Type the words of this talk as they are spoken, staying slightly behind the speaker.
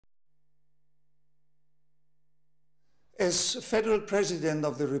As Federal President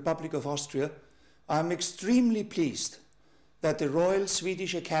of the Republic of Austria, I am extremely pleased that the Royal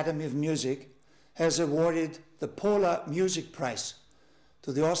Swedish Academy of Music has awarded the Polar Music Prize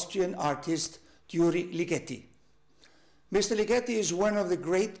to the Austrian artist Gyuri Ligeti. Mr. Ligeti is one of the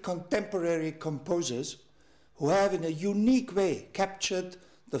great contemporary composers who have in a unique way captured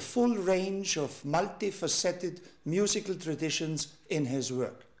the full range of multifaceted musical traditions in his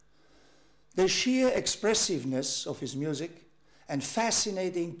work. The sheer expressiveness of his music and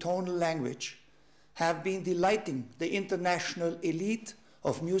fascinating tonal language have been delighting the international elite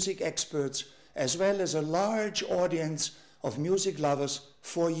of music experts as well as a large audience of music lovers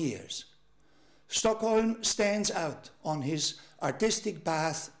for years. Stockholm stands out on his artistic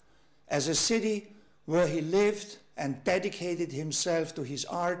path as a city where he lived and dedicated himself to his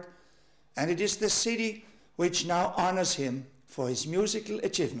art, and it is the city which now honors him for his musical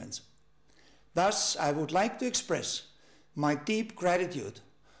achievements. Thus, I would like to express my deep gratitude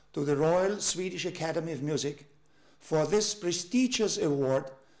to the Royal Swedish Academy of Music for this prestigious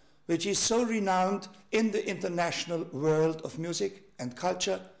award, which is so renowned in the international world of music and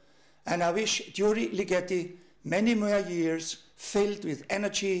culture, and I wish Gyuri Ligeti many more years filled with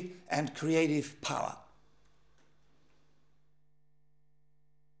energy and creative power.